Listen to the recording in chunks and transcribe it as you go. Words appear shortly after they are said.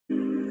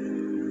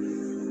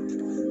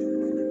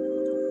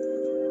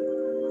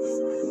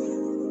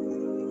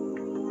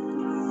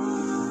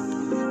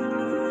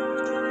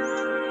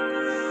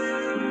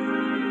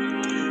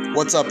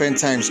What's up, End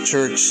Times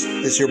Church?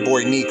 It's your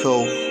boy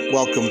Nico.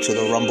 Welcome to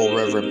the Rumble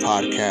Reverend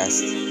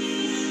Podcast.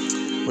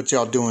 What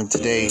y'all doing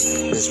today?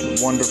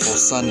 This wonderful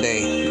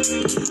Sunday. I'm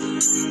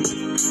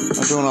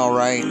doing all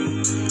right.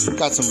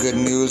 Got some good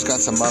news. Got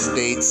some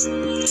updates.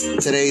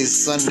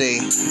 Today's Sunday,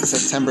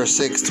 September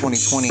 6,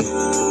 2020.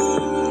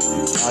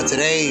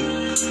 Today,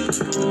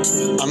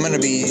 I'm going to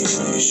be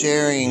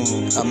sharing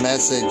a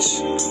message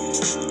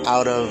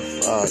out of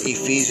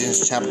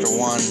Ephesians chapter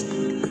 1.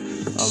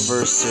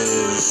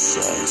 Verses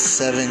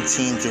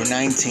 17 through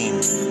 19,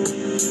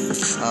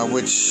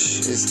 which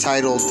is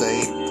titled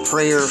A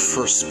Prayer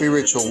for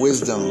Spiritual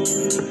Wisdom.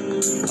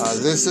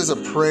 This is a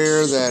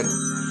prayer that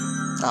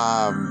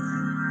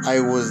I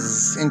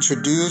was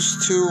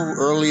introduced to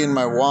early in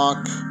my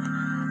walk,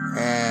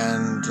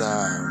 and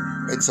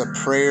it's a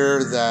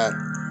prayer that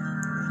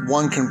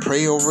one can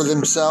pray over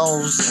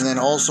themselves and then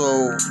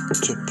also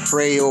to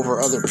pray over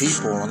other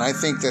people. And I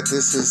think that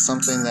this is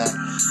something that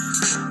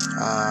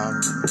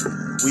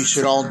we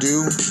should all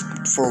do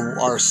for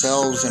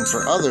ourselves and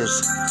for others.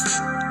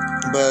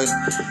 But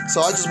so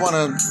I just want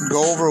to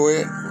go over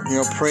it,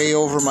 pray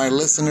over my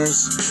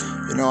listeners.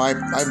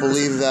 I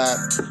believe that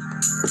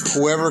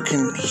whoever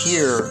can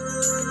hear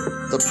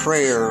the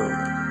prayer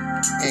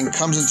and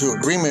comes into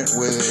agreement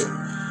with it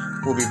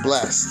will be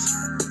blessed.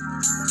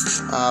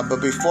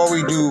 But before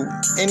we do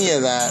any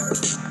of that,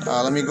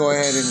 let me go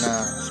ahead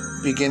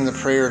and begin the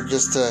prayer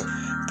just to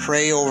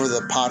pray over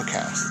the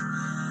podcast.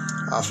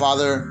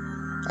 Father,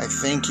 I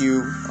thank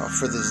you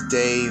for this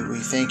day. We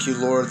thank you,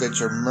 Lord, that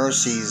your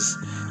mercies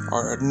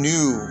are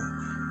new,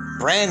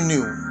 brand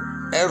new,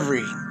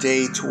 every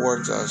day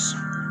towards us.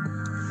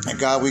 And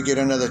God, we get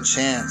another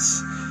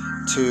chance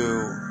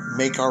to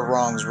make our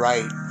wrongs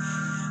right.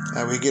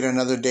 We get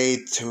another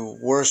day to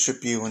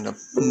worship you and to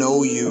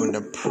know you and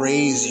to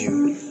praise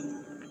you.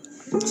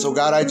 So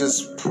God, I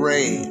just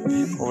pray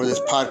over this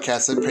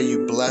podcast. I pray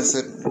you bless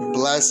it,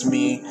 bless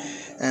me,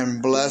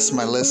 and bless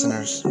my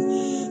listeners.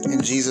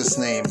 In Jesus'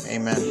 name,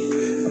 amen.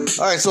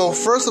 All right, so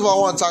first of all,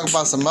 I want to talk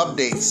about some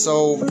updates.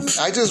 So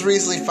I just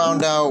recently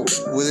found out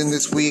within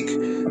this week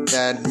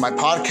that my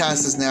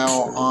podcast is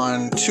now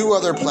on two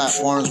other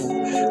platforms.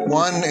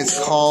 One is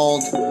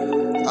called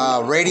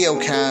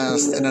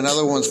Radiocast, and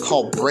another one's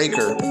called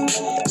Breaker.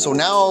 So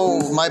now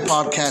my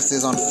podcast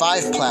is on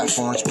 5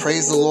 platforms.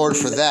 Praise the Lord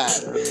for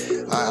that.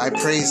 I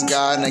praise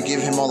God and I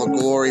give him all the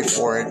glory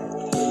for it.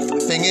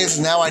 Thing is,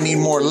 now I need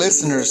more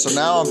listeners. So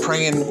now I'm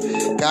praying,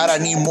 God, I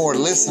need more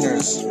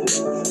listeners.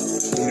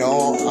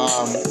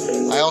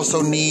 I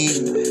also need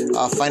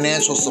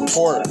financial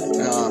support.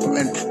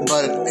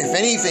 But if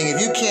anything, if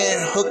you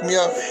can't hook me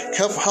up,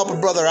 help a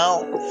brother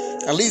out,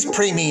 at least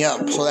pray me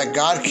up so that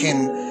God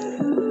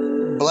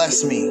can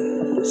bless me.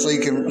 So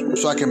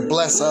I can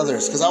bless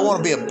others, because I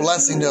want to be a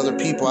blessing to other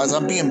people. As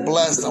I'm being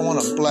blessed, I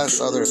want to bless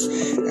others,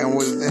 and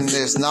within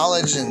this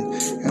knowledge and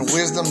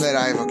wisdom that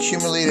I've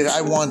accumulated,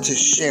 I want to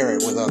share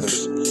it with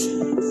others.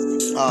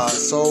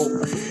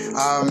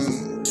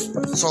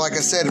 So like I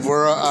said,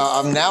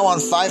 I'm now on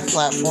 5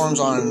 platforms: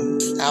 on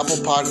Apple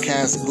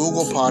Podcasts,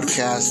 Google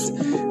Podcasts,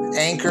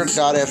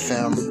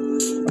 Anchor.fm,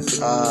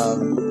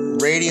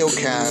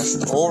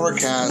 Radiocast,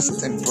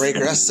 Overcast, and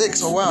Breaker. That's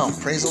 6. Oh wow,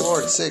 praise the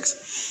Lord, 6.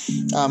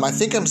 I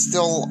think I'm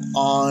still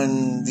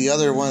on the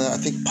other one. I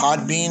think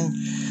Podbean.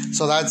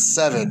 So that's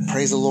 7.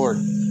 Praise the Lord.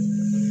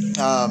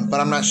 But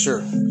I'm not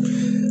sure.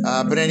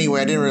 But anyway,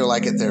 I didn't really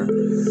like it there.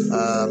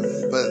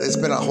 But it's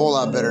been a whole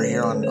lot better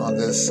here on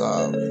this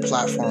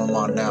platform I'm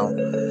on now.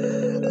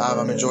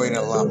 I'm enjoying it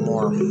a lot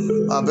more.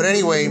 But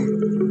anyway,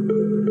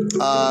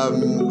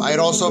 I had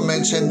also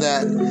mentioned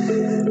that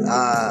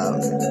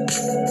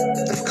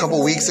a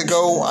couple weeks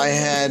ago I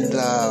had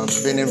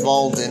been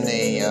involved in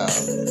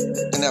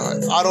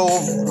an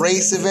auto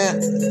race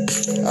event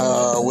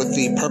with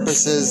the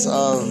purposes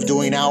of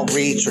doing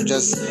outreach or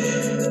just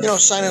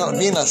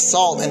being a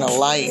salt and a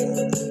light,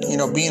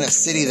 being a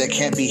city that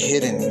can't be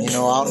hidden,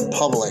 out in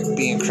public,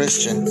 being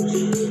Christian.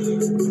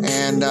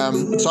 And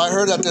so I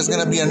heard that there's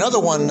going to be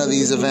another one of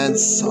these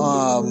events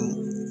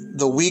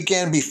the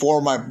weekend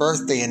before my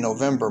birthday in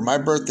November. My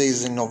birthday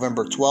is in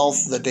November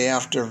 12th, the day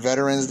after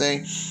Veterans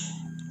Day.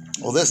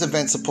 Well, this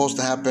event's supposed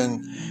to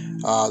happen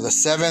the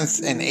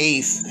 7th and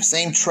 8th,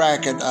 same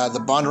track at the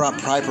Bondurant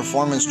Pride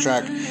Performance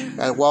Track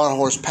at Wild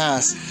Horse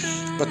Pass,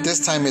 but this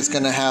time it's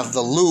going to have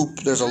the loop.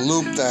 There's a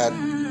loop that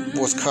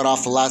was cut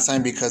off the last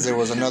time because there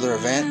was another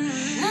event,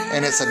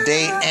 and it's a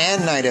day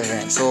and night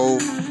event. So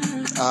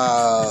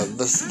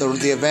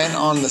the event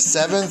on the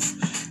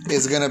 7th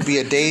is going to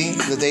be the day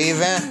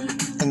event,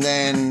 and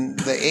then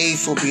the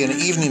 8th will be an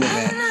evening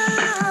event.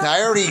 Now,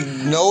 I already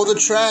know the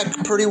track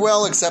pretty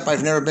well, except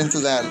I've never been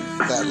through that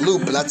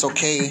loop, but that's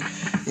okay.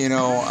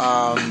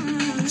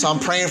 So I'm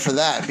praying for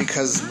that,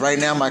 because right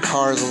now my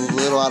car is a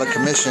little out of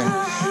commission,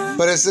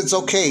 but it's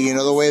okay.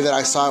 The way that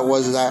I saw it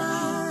was that,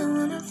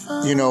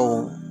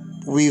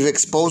 we've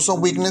exposed some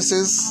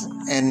weaknesses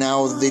and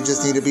now they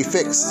just need to be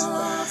fixed.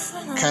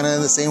 Kind of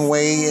in the same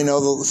way,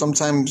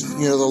 sometimes,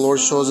 the Lord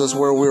shows us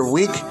where we're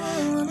weak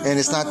And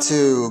it's not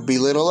to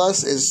belittle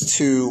us, it's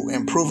to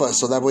improve us.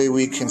 So that way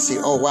we can see,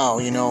 oh, wow,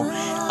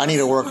 I need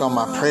to work on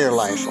my prayer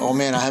life. Oh,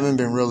 man, I haven't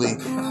been really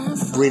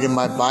reading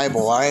my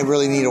Bible. I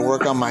really need to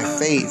work on my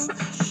faith.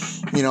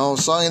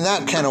 So in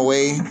that kind of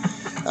way.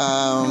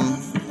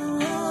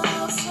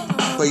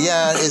 But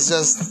yeah, it's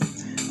just,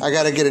 I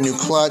got to get a new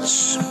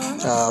clutch,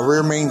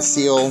 rear main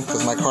seal,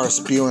 because my car is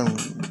spewing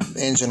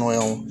engine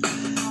oil.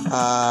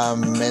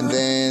 And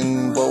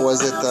then, what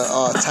was it?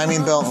 The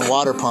timing belt and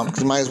water pump,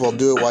 because you might as well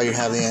do it while you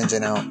have the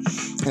engine out.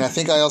 And I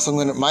think I also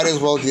might as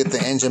well get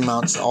the engine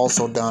mounts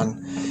also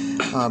done,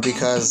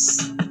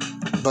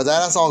 but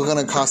that's all going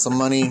to cost some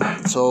money.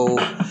 So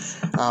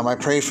I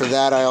pray for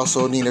that. I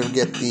also need to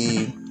get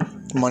the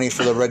money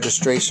for the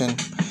registration.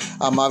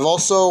 I've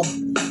also,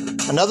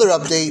 another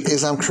update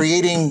is I'm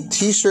creating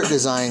t-shirt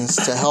designs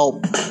to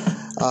help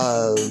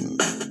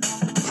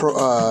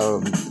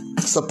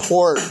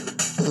support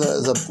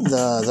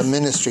the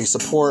ministry,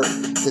 support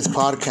this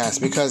podcast,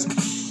 because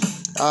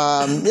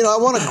I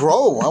want to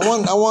grow. I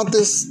want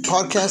this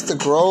podcast to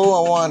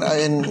grow.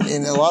 And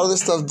a lot of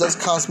this stuff does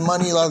cost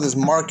money. A lot of this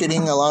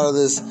marketing, a lot of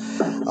this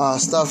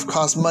stuff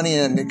costs money,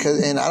 and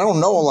I don't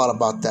know a lot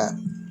about that.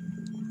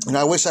 And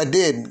I wish I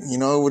did. It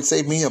would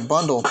save me a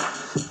bundle.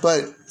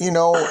 But in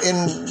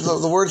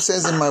the word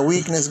says, in my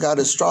weakness, God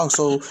is strong.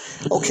 So,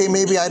 okay,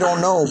 maybe I don't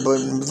know,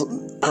 but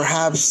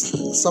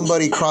perhaps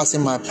somebody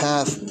crossing my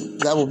path,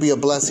 that will be a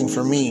blessing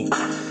for me,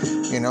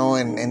 and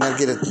I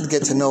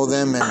get to know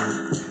them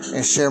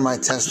and share my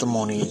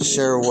testimony,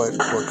 share what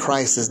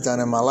Christ has done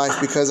in my life,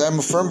 because I'm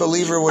a firm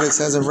believer what it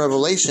says in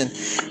Revelation,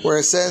 where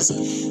it says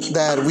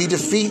that we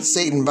defeat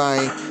Satan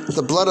by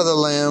the blood of the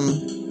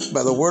Lamb,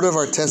 by the word of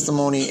our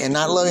testimony, and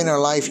not loving our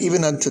life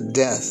even unto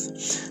death.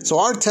 So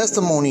our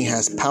testimony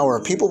has power.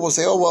 People will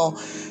say, oh, well,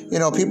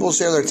 people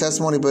share their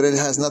testimony, but it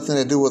has nothing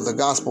to do with the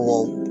gospel.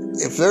 Well,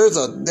 if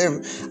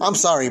I'm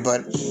sorry,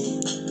 but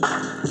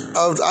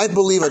I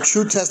believe a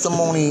true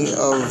testimony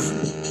of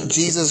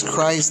Jesus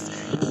Christ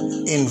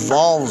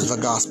involves the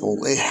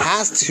gospel. It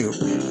has to,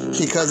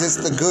 because it's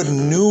the good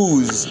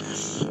news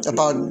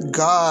about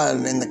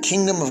God and the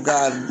kingdom of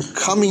God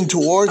coming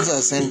towards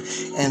us,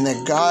 and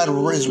that God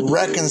is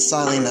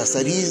reconciling us,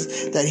 that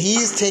He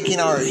has taken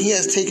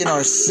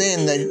our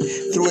sin, that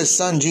through His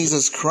Son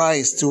Jesus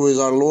Christ, who is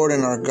our Lord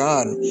and our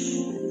God,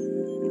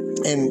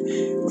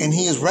 and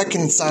He is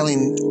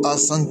reconciling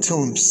us unto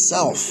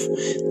Himself,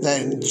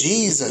 that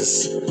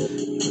Jesus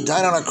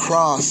died on a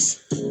cross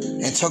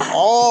and took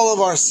all of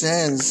our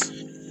sins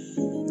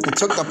and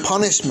took the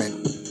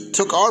punishment,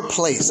 took our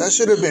place. That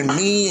should have been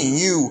me and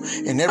you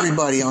and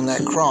everybody on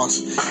that cross,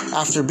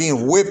 after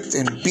being whipped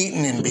and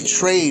beaten and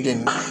betrayed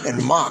and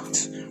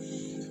mocked.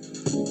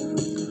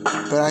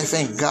 But I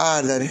thank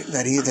God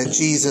that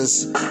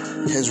Jesus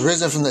has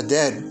risen from the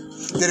dead.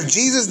 That if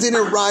Jesus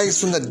didn't rise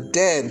from the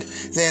dead,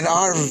 then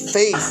our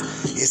faith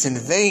is in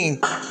vain.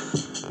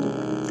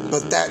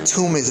 But that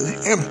tomb is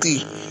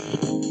empty.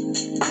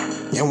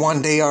 And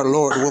one day our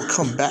Lord will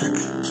come back.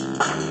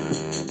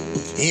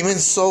 Even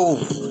so,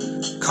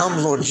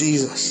 come Lord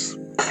Jesus.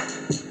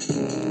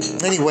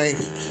 Anyway,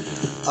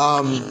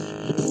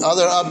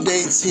 other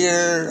updates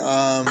here.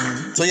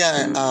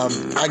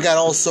 I got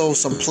also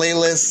some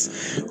playlists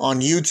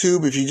on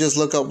YouTube. If you just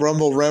look up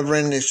Rumble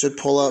Reverend, it should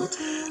pull up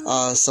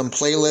some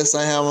playlists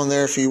I have on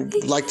there. If you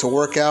like to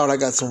work out, I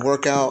got some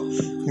workout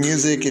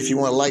music. If you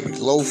want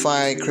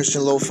lo-fi,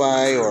 Christian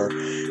lo-fi, or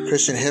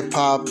Christian hip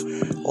hop,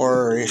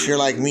 or if you're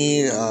like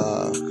me,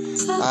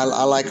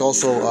 I like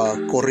also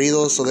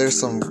corridos. So there's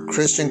some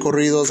Christian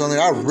corridos on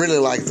there. I really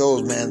like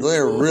those, man.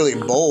 They're really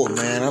bold,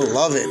 man. I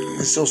love it.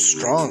 It's so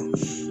strong,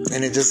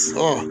 and it just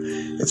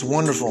it's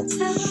wonderful.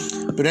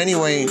 But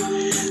anyway,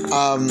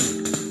 I'm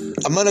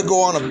gonna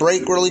go on a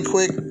break really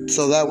quick,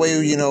 so that way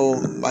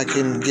I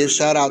can give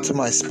shout out to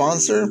my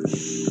sponsor,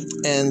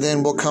 and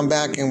then we'll come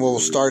back and we'll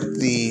start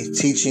the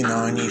teaching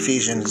on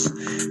Ephesians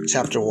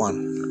chapter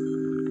 1.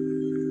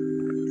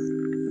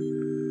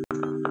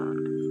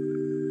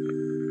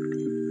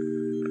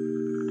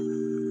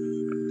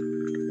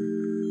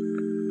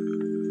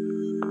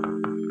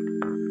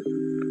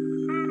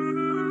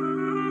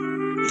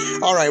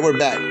 All right, we're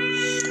back.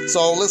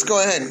 So let's go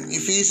ahead.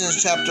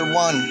 Ephesians chapter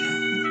 1.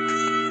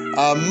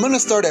 I'm going to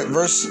start at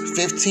verse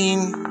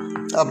 15,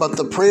 but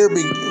the prayer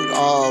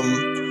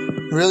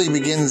really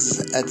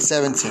begins at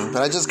 17.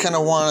 But I just kind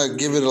of want to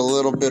give it a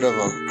little bit of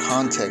a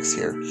context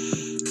here.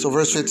 So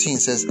verse 15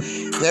 says,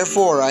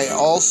 "Therefore I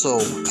also,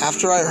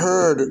 after I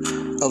heard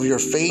of your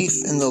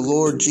faith in the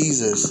Lord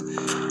Jesus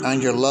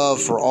and your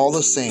love for all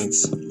the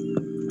saints,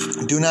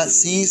 do not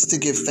cease to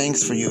give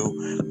thanks for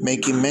you,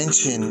 making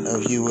mention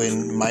of you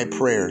in my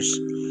prayers."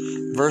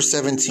 Verse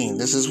 17,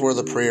 this is where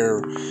the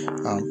prayer,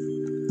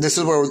 this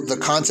is where the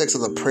context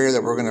of the prayer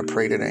that we're going to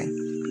pray today.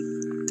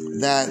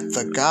 "That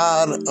the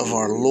God of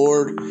our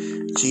Lord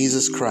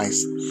Jesus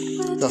Christ,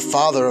 the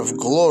Father of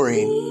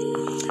glory,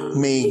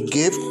 may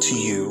give to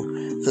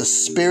you the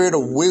spirit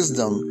of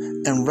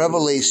wisdom and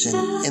revelation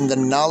in the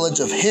knowledge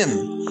of Him,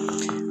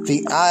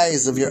 the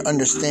eyes of your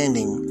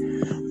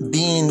understanding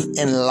being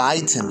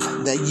enlightened,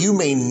 that you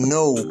may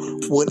know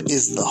what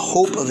is the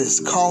hope of his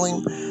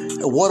calling,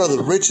 and what are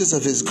the riches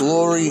of his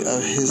glory,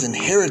 of his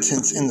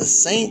inheritance in the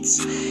saints,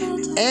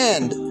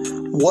 and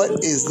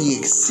what is the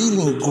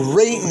exceeding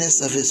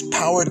greatness of his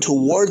power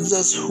towards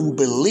us who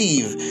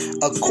believe,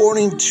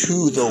 according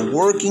to the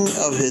working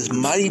of his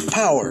mighty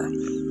power.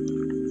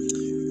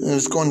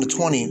 Let's go into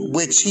 20.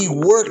 Which he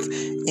worked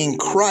in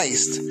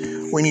Christ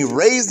when he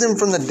raised him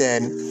from the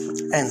dead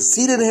and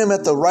seated him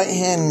at the right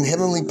hand in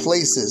heavenly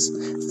places,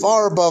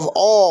 far above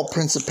all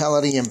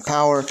principality and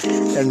power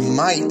and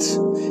might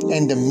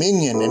and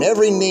dominion and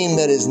every name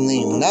that is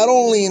named, not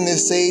only in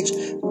this age,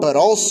 but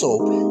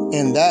also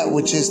in that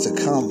which is to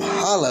come.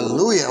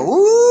 Hallelujah.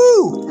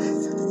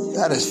 Woo!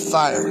 That is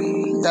fire.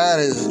 That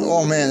is,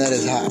 oh man, that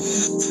is hot.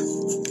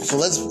 So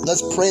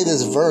let's pray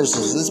these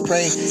verses. Let's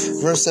pray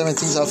verse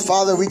 17. So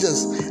Father, I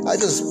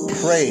just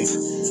pray.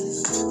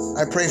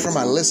 I pray for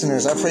my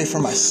listeners. I pray for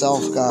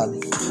myself, God,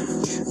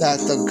 that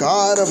the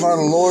God of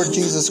our Lord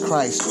Jesus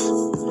Christ,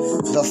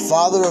 the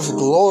Father of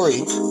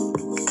glory,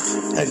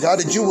 and God,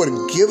 that you would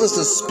give us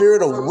the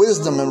spirit of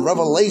wisdom and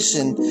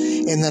revelation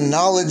in the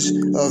knowledge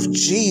of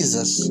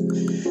Jesus,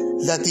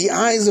 that the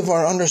eyes of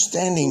our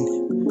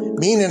understanding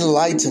being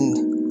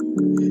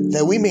enlightened,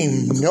 that we may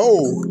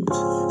know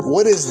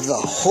what is the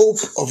hope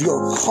of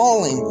your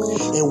calling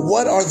and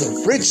what are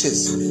the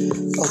riches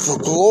of the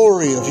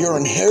glory of your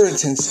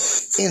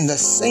inheritance in the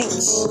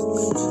saints,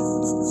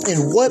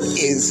 and what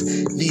is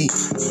the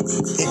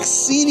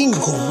exceeding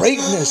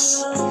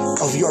greatness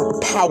of your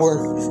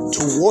power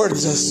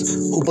towards us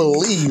who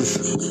believe,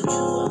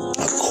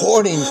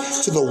 according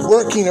to the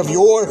working of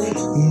your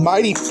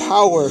mighty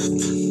power,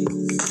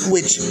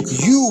 which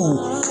you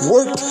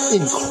worked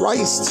in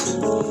Christ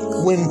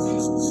when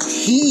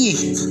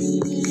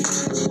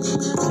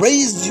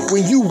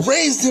you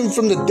raised him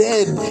from the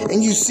dead,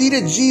 and you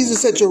seated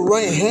Jesus at your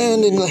right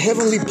hand in the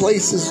heavenly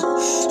places,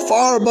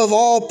 far above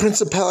all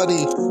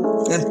principality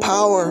and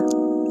power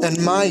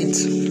and might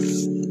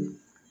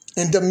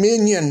and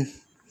dominion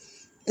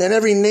and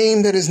every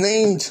name that is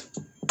named,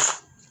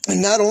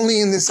 and not only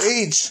in this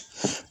age,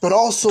 but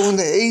also in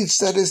the age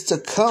that is to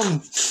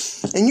come.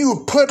 And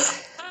you put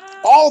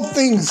all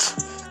things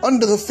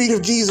under the feet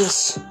of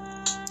Jesus,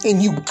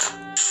 and you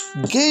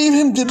gave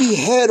him to be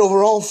head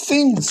over all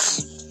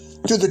things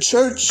to the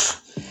church,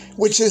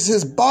 which is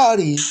his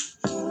body,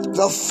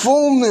 the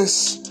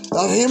fullness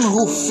of him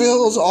who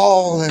fills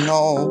all in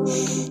all.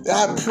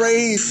 I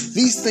pray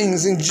these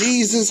things in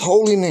Jesus'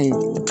 holy name.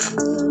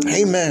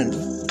 Amen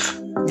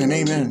and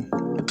amen.